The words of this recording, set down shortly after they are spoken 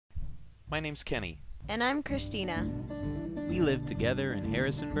My name's Kenny. And I'm Christina. We live together in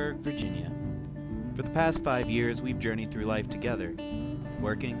Harrisonburg, Virginia. For the past 5 years, we've journeyed through life together,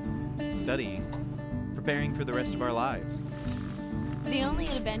 working, studying, preparing for the rest of our lives. The only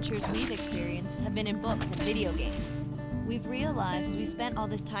adventures we've experienced have been in books and video games. We've realized we spent all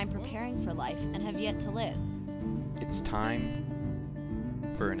this time preparing for life and have yet to live. It's time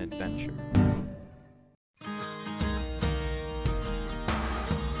for an adventure.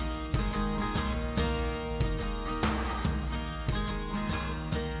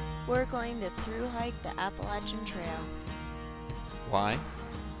 We're going to thru-hike the Appalachian Trail. Why?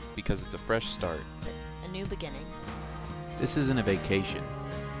 Because it's a fresh start. A new beginning. This isn't a vacation.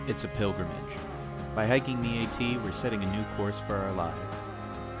 It's a pilgrimage. By hiking the AT, we're setting a new course for our lives.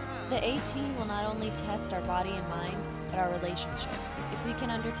 The AT will not only test our body and mind, but our relationship. If we can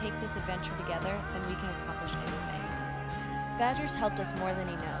undertake this adventure together, then we can accomplish anything. Vedder's helped us more than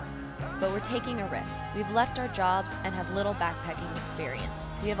he knows, but we're taking a risk. We've left our jobs and have little backpacking experience.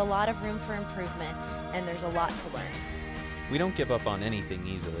 We have a lot of room for improvement, and there's a lot to learn. We don't give up on anything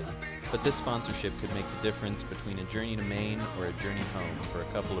easily, but this sponsorship could make the difference between a journey to Maine or a journey home for a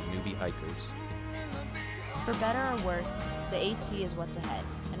couple of newbie hikers. For better or worse, the AT is what's ahead,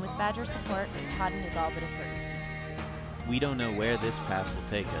 and with Badger's support, Katahdin is all but a certainty. We don't know where this path will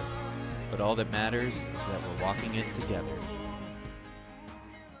take us, but all that matters is that we're walking it together.